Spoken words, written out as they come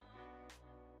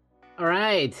All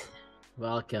right,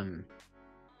 welcome.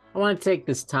 I want to take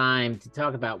this time to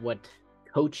talk about what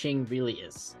coaching really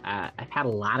is. I've had a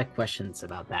lot of questions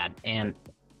about that, and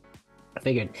I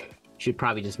figured I should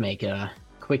probably just make a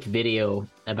quick video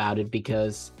about it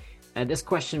because this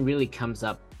question really comes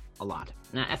up a lot.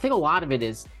 Now, I think a lot of it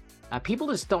is people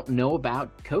just don't know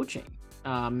about coaching.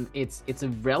 It's a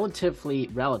relatively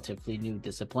new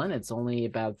discipline. It's only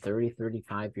about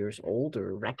 35 years old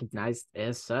or recognized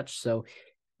as such. So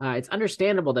it's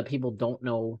understandable that people don't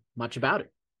know much about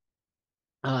it.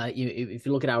 If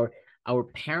you look at our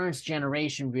parents'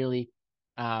 generation, really,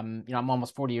 I'm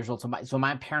almost 40 years old, so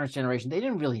my parents' generation, they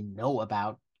didn't really know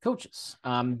about coaches.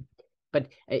 But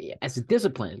as a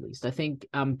discipline, at least, I think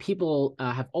people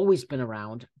have always been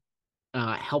around,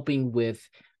 helping with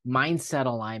mindset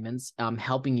alignments,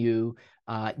 helping you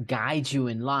guide you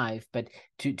in life. But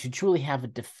to truly have a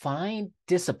defined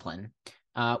discipline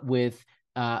with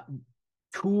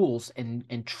tools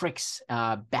and tricks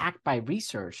backed by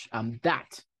research,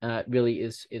 that really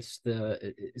is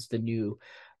the new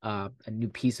a new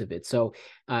piece of it. So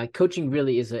coaching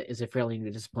really is a fairly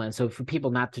new discipline. So for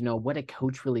people not to know what a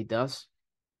coach really does,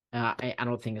 I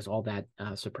don't think is all that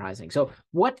surprising. So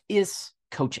what is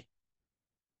coaching?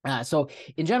 So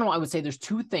in general, I would say there's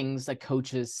two things that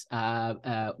coaches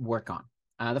work on.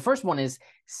 The first one is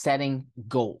setting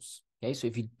goals. Okay, so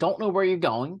if you don't know where you're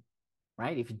going,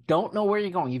 right? If you don't know where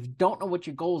you're going, if you don't know what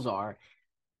your goals are,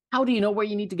 how do you know where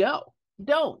you need to go? You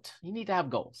don't. You need to have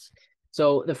goals.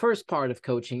 So the first part of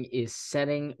coaching is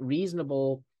setting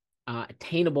reasonable,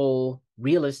 attainable,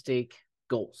 realistic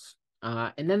goals.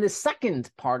 And then the second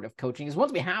part of coaching is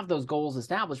once we have those goals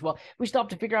established, well, we still have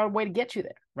to figure out a way to get you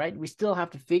there, right? We still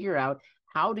have to figure out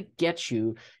how to get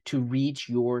you to reach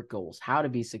your goals, how to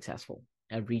be successful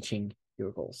at reaching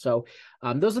your goals. So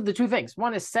those are the two things.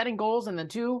 One is setting goals, and then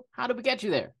two, how do we get you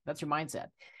there? That's your mindset.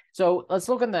 So let's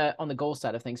look on the goal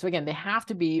side of things. So again, they have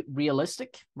to be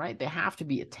realistic, right? They have to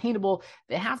be attainable.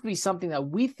 They have to be something that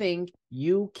we think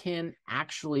you can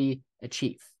actually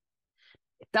achieve.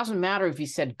 It doesn't matter if you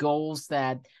set goals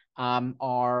that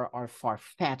are far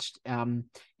fetched.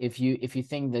 If you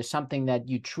think there's something that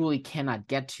you truly cannot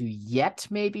get to yet,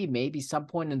 maybe some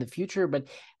point in the future, but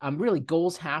really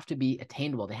goals have to be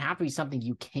attainable. They have to be something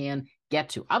you can get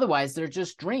to. Otherwise, they're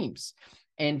just dreams.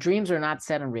 And dreams are not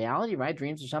set in reality, right?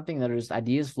 Dreams are something that are just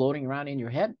ideas floating around in your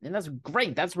head. And that's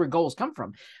great. That's where goals come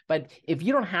from. But if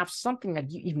you don't have something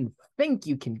that you even think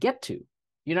you can get to,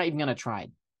 you're not even going to try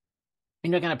it.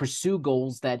 You're not going to pursue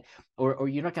goals that, or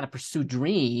you're not going to pursue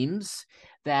dreams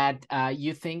that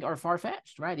you think are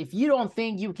far-fetched, right? If you don't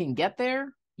think you can get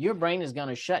there, your brain is going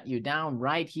to shut you down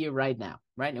right here, right now,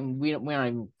 right? And we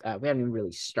haven't even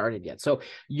really started yet. So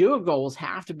your goals they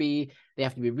have to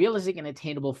be realistic and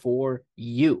attainable for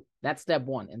you. That's step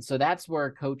one. And so that's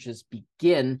where coaches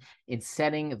begin in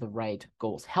setting the right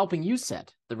goals, helping you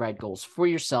set the right goals for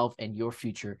yourself and your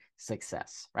future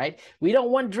success, right? We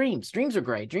don't want dreams. Dreams are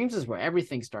great. Dreams is where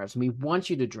everything starts. And we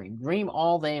want you to dream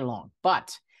all day long.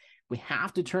 But we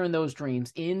have to turn those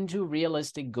dreams into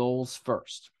realistic goals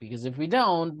first, because if we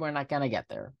don't, we're not going to get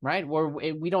there, right?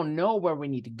 We don't know where we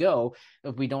need to go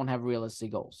if we don't have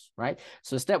realistic goals, right?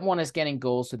 So step one is getting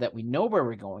goals so that we know where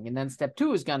we're going. And then step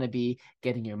two is going to be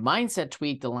getting your mindset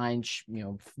tweaked, aligned,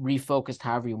 refocused,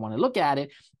 however you want to look at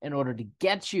it, in order to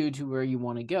get you to where you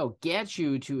want to go, get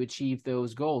you to achieve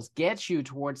those goals, get you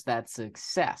towards that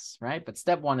success, right? But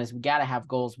step one is we got to have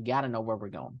goals. We got to know where we're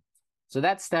going. So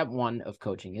that's step one of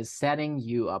coaching, is setting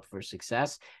you up for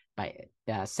success by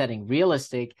setting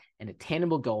realistic and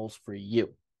attainable goals for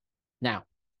you. Now,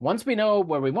 once we know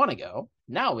where we want to go,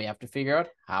 now we have to figure out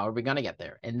how are we going to get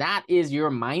there. And that is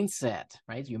your mindset,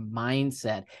 right? Your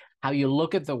mindset, how you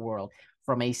look at the world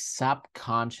from a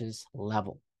subconscious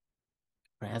level.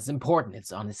 That's important.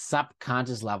 It's on a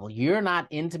subconscious level. You're not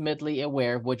intimately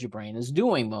aware of what your brain is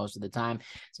doing most of the time.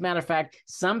 As a matter of fact,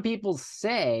 some people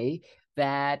say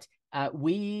that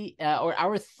or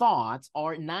our thoughts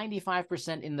are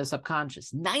 95% in the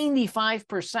subconscious.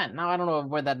 95%. Now, I don't know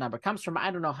where that number comes from. I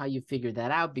don't know how you figured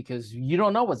that out, because you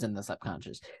don't know what's in the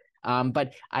subconscious.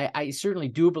 But I certainly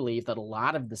do believe that a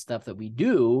lot of the stuff that we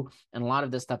do and a lot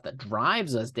of the stuff that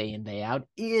drives us day in, day out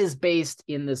is based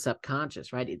in the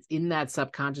subconscious, right? It's in that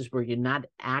subconscious where you're not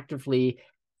actively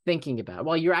thinking about it.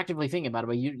 Well, you're actively thinking about it,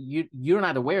 but you're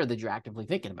not aware that you're actively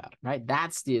thinking about it, right?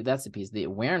 That's the piece, the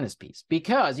awareness piece.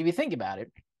 Because if you think about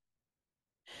it,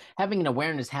 having an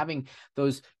awareness, having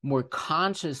those more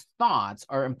conscious thoughts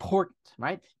are important,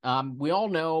 right? We all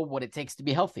know what it takes to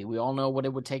be healthy. We all know what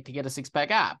it would take to get a six-pack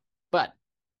ab. But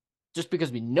just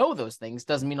because we know those things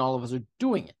doesn't mean all of us are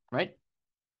doing it, right?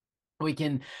 We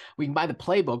can buy the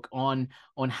playbook on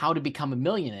how to become a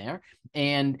millionaire,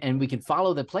 and we can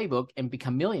follow the playbook and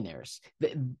become millionaires.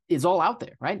 It's all out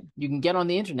there, right? You can get on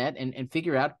the internet and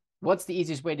figure out what's the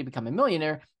easiest way to become a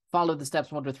millionaire, follow the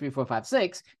steps 1, 2, 3, 4, 5,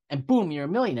 6, and boom, you're a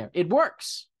millionaire. It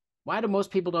works. Why do most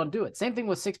people don't do it? Same thing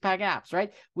with six-pack abs,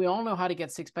 right? We all know how to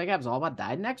get six-pack abs. It's all about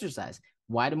diet and exercise.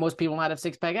 Why do most people not have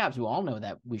six-pack abs? We all know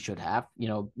that we should have,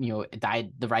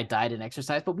 diet, the right diet and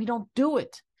exercise, but we don't do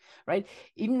it, right?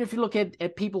 Even if you look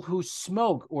at people who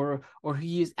smoke or who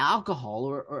use alcohol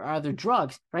or other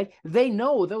drugs, right? They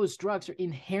know those drugs are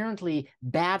inherently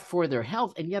bad for their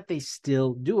health, and yet they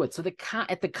still do it. So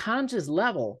at the conscious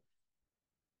level,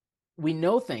 we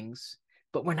know things,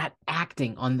 but we're not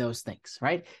acting on those things,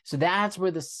 right? So that's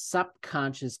where the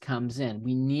subconscious comes in.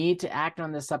 We need to act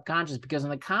on the subconscious, because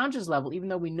on the conscious level, even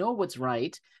though we know what's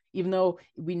right, even though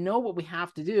we know what we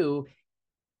have to do,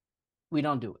 we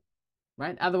don't do it,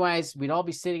 right? Otherwise, we'd all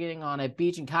be sitting on a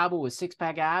beach in Cabo with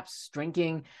six-pack abs,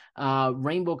 drinking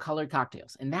rainbow-colored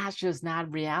cocktails. And that's just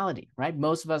not reality, right?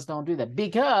 Most of us don't do that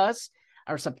because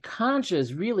our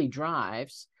subconscious really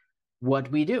drives what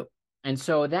we do. And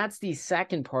so that's the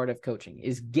second part of coaching,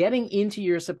 is getting into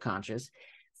your subconscious,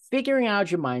 figuring out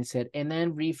your mindset, and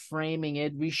then reframing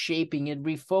it, reshaping it,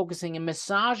 refocusing, and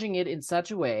massaging it in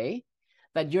such a way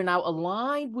that you're now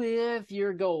aligned with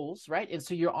your goals, right? And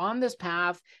so you're on this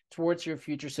path towards your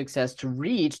future success to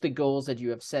reach the goals that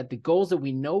you have set, the goals that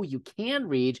we know you can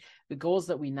reach, the goals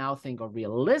that we now think are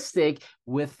realistic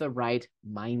with the right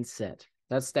mindset.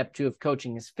 That's step 2 of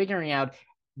coaching, is figuring out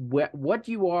what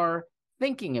you are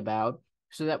thinking about,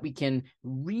 so that we can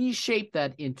reshape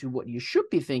that into what you should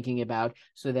be thinking about,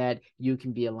 so that you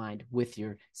can be aligned with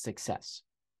your success.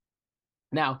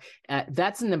 Now,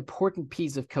 that's an important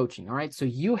piece of coaching, all right? So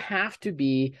you have to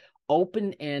be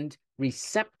open and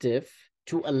receptive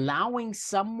to allowing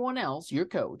someone else, your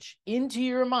coach, into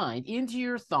your mind, into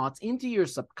your thoughts, into your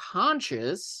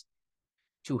subconscious,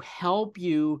 to help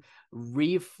you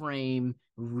reframe,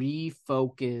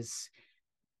 refocus,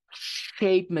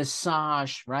 shape,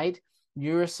 massage, right?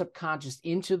 Your subconscious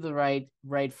into the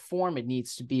right form it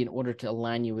needs to be in order to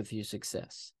align you with your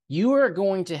success. You are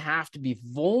going to have to be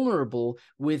vulnerable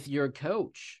with your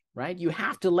coach, right? You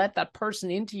have to let that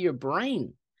person into your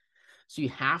brain. So you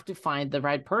have to find the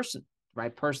right person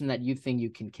that you think you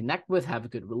can connect with, have a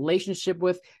good relationship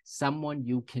with, someone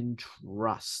you can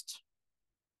trust.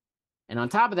 And on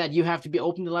top of that, you have to be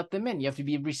open to let them in. You have to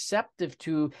be receptive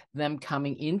to them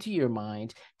coming into your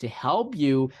mind to help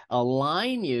you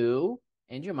align you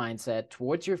and your mindset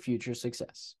towards your future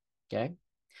success. Okay.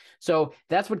 So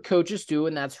that's what coaches do,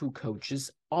 and that's who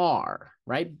coaches are,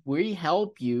 right? We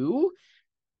help you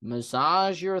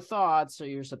massage your thoughts or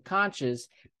your subconscious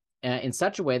in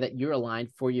such a way that you're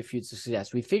aligned for your future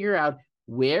success. We figure out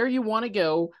where you want to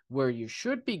go, where you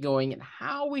should be going, and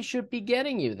how we should be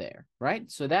getting you there, right?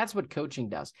 So that's what coaching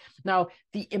does. Now,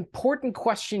 the important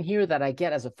question here that I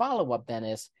get as a follow-up then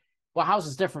is, well, how is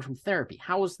this different from therapy?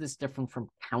 How is this different from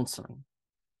counseling?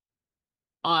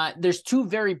 There's 2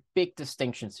 very big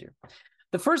distinctions here.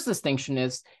 The first distinction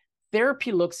is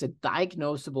therapy looks at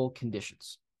diagnosable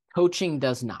conditions. Coaching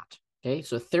does not. Okay,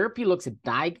 so therapy looks at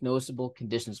diagnosable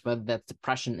conditions, whether that's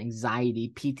depression,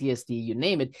 anxiety, PTSD, you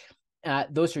name it.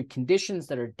 Those are conditions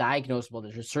that are diagnosable.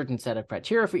 There's a certain set of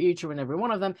criteria for each and every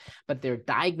one of them, but they're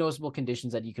diagnosable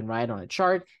conditions that you can write on a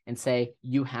chart and say,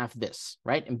 you have this,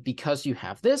 right? And because you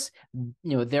have this,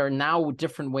 there are now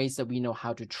different ways that we know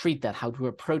how to treat that, how to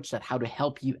approach that, how to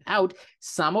help you out,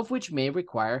 some of which may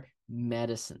require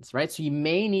medicines, right? So you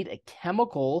may need a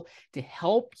chemical to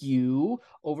help you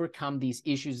overcome these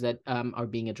issues that are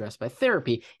being addressed by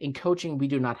therapy. In coaching, we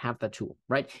do not have that tool,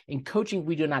 right? In coaching,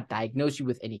 we do not diagnose you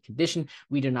with any condition.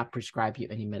 We do not prescribe you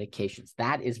any medications.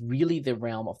 That is really the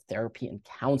realm of therapy and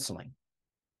counseling.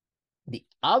 The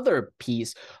other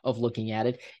piece of looking at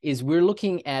it is we're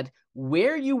looking at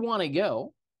where you want to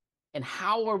go and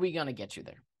how are we going to get you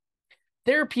there.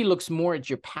 Therapy looks more at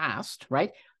your past,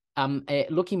 right?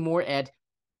 Looking more at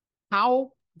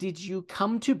how did you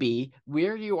come to be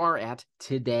where you are at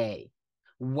today?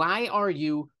 Why are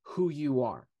you who you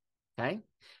are? Okay.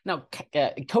 Now,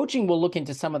 coaching will look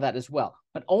into some of that as well,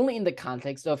 but only in the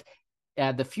context of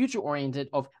the future-oriented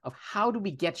of how do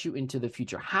we get you into the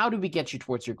future? How do we get you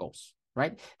towards your goals,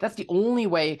 right? That's the only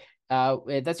way.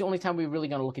 That's the only time we're really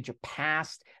going to look at your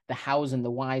past, the hows and the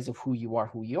whys of who you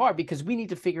are, because we need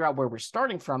to figure out where we're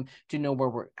starting from to know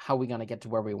how we're going to get to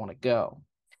where we want to go.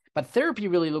 But therapy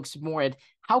really looks more at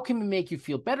how can we make you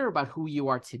feel better about who you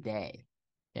are today?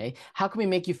 Okay. How can we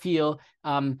make you feel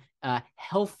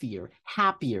healthier,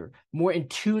 happier, more in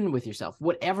tune with yourself,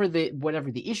 whatever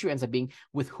the issue ends up being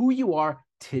with who you are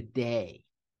today,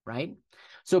 right?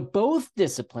 So both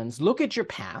disciplines look at your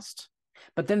past,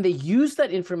 but then they use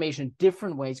that information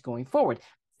different ways going forward.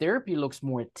 Therapy looks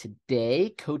more at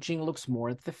today. Coaching looks more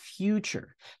at the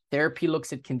future. Therapy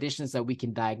looks at conditions that we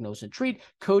can diagnose and treat.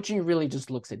 Coaching really just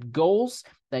looks at goals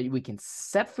that we can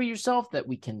set for yourself, that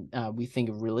we think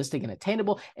are realistic and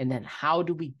attainable, and then how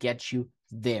do we get you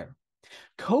there?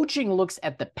 Coaching looks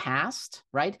at the past,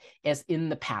 right? As in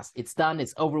the past. It's done,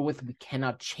 it's over with, we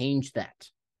cannot change that.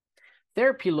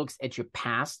 Therapy looks at your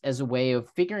past as a way of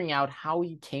figuring out how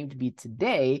you came to be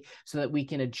today so that we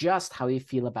can adjust how you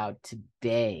feel about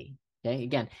today. Okay,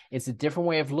 again, it's a different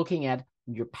way of looking at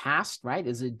your past, right?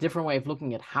 It's a different way of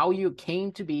looking at how you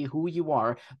came to be who you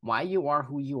are, why you are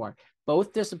who you are.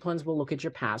 Both disciplines will look at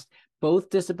your past. Both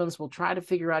disciplines will try to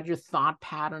figure out your thought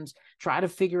patterns, try to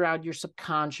figure out your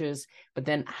subconscious, but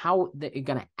then how they're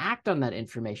going to act on that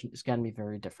information is going to be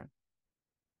very different.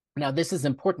 Now, this is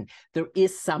important. There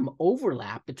is some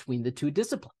overlap between the two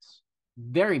disciplines,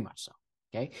 very much so.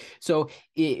 Okay. So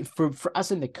for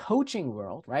us in the coaching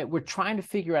world, right, we're trying to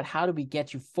figure out how do we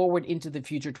get you forward into the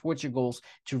future towards your goals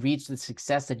to reach the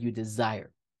success that you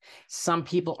desire. Some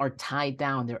people are tied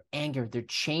down, they're angered, they're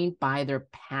chained by their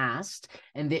past.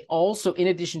 And they also, in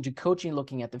addition to coaching,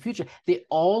 looking at the future, they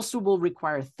also will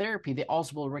require therapy. They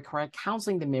also will require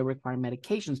counseling. They may require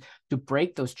medications to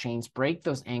break those chains, break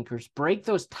those anchors, break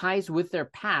those ties with their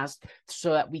past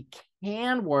so that we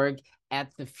can work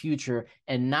at the future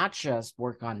and not just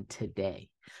work on today.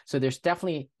 So there's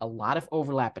definitely a lot of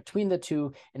overlap between the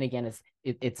two. And again,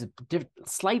 it's a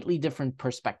slightly different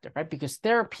perspective, right? Because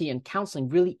therapy and counseling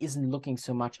really isn't looking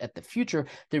so much at the future.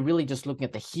 They're really just looking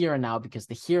at the here and now, because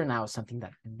the here and now is something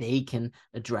that they can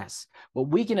address. What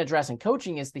we can address in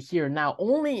coaching is the here and now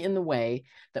only in the way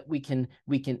that we can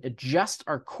adjust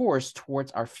our course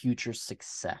towards our future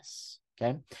success.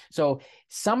 Okay. So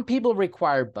some people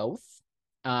require both.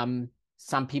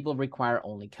 Some people require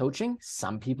only coaching.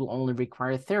 Some people only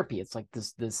require therapy. It's like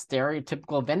this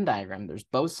stereotypical Venn diagram. There's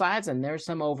both sides and there's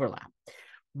some overlap.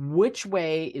 Which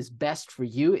way is best for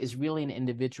you is really an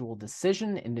individual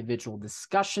decision, individual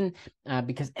discussion,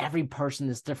 because every person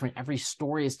is different. Every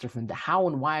story is different. The how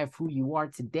and why of who you are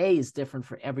today is different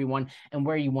for everyone, and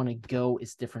where you want to go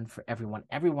is different for everyone.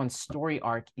 Everyone's story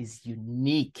arc is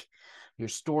unique. Your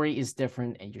story is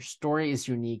different and your story is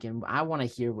unique. And I want to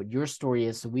hear what your story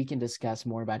is so we can discuss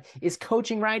more about, is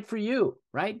coaching right for you,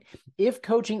 right? If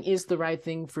coaching is the right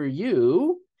thing for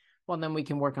you, well, then we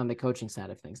can work on the coaching side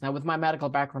of things. Now, with my medical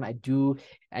background, I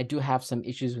do have some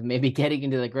issues with maybe getting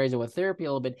into the graduate therapy a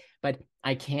little bit, but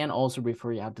I can also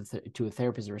refer you out to a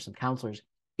therapist or some counselors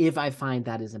if I find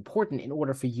that is important in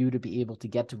order for you to be able to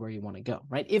get to where you want to go,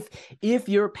 right? If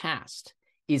your past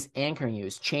is anchoring you,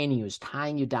 is chaining you, is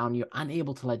tying you down, you're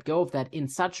unable to let go of that in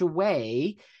such a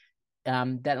way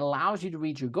that allows you to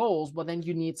reach your goals, well, then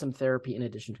you need some therapy in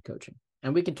addition to coaching.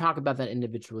 And we can talk about that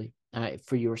individually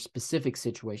for your specific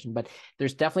situation, but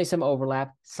there's definitely some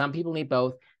overlap. Some people need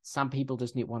both. Some people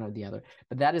just need one or the other.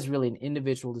 But that is really an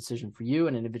individual decision for you,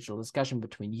 an individual discussion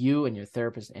between you and your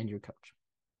therapist and your coach.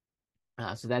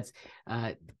 So that's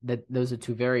those are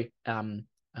two very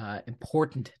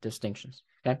important distinctions.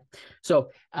 Okay, so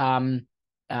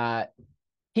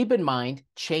keep in mind,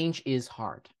 change is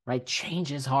hard, right?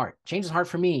 Change is hard. Change is hard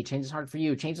for me. Change is hard for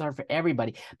you. Change is hard for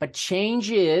everybody. But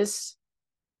change is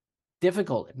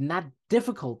difficult. Not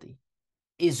difficulty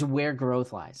is where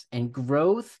growth lies. And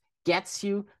growth gets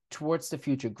you towards the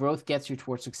future. Growth gets you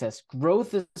towards success.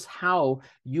 Growth is how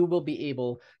you will be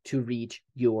able to reach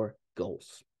your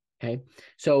goals. Okay.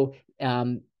 So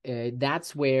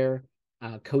that's where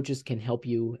coaches can help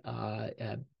you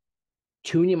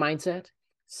tune your mindset,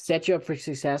 set you up for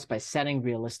success by setting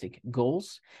realistic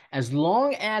goals. As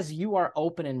long as you are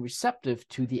open and receptive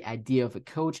to the idea of a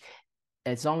coach,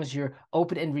 as long as you're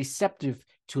open and receptive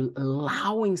to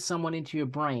allowing someone into your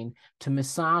brain to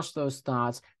massage those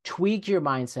thoughts, tweak your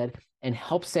mindset, and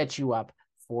help set you up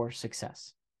for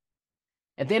success.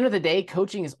 At the end of the day,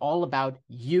 coaching is all about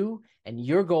you and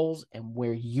your goals and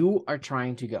where you are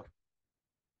trying to go.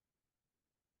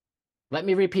 Let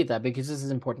me repeat that because this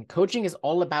is important. Coaching is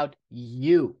all about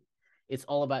you. It's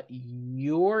all about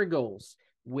your goals.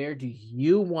 Where do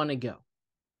you want to go?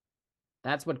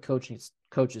 That's what coaches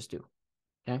do.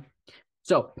 Okay.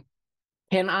 So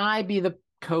can I be the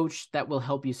coach that will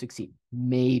help you succeed?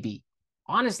 Maybe.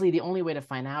 Honestly, the only way to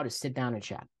find out is sit down and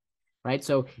chat. right?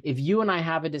 So if you and I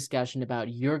have a discussion about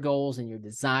your goals and your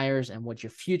desires and what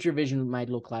your future vision might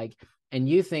look like, and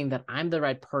you think that I'm the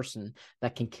right person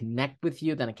that can connect with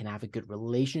you, that I can have a good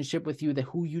relationship with you, that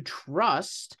who you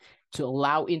trust to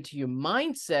allow into your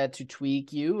mindset to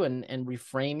tweak you and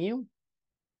reframe you,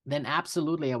 then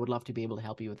absolutely I would love to be able to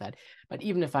help you with that. But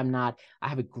even if I'm not, I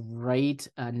have a great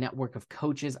network of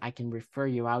coaches I can refer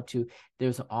you out to.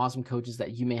 There's awesome coaches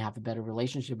that you may have a better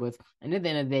relationship with. And at the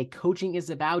end of the day, coaching is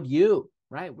about you,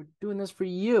 right? We're doing this for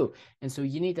you. And so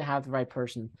you need to have the right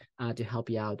person to help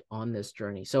you out on this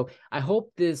journey. So I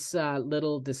hope this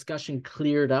little discussion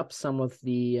cleared up some of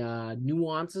the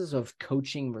nuances of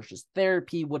coaching versus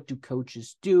therapy. What do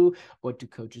coaches do? What do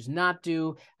coaches not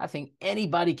do? I think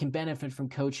anybody can benefit from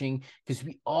coaching because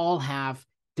we all have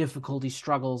difficulties,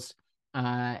 struggles,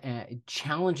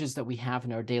 challenges that we have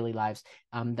in our daily lives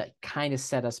that kind of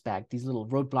set us back. These little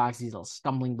roadblocks, these little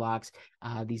stumbling blocks,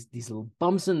 these little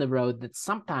bumps in the road that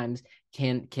sometimes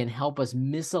can help us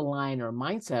misalign our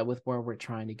mindset with where we're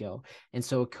trying to go. And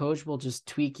so a coach will just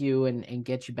tweak you and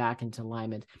get you back into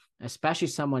alignment, especially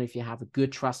someone if you have a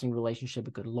good trusting relationship,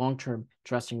 a good long-term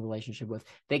trusting relationship with,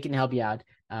 they can help you out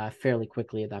fairly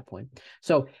quickly at that point.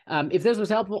 So if this was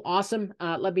helpful, awesome.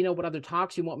 Let me know what other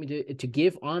talks you want me to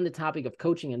give on the topic of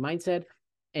coaching and mindset.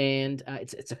 And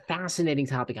it's a fascinating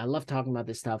topic. I love talking about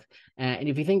this stuff. And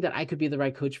if you think that I could be the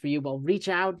right coach for you, well, reach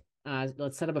out.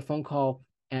 Let's set up a phone call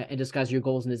and discuss your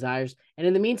goals and desires. And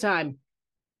in the meantime,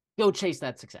 go chase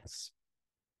that success.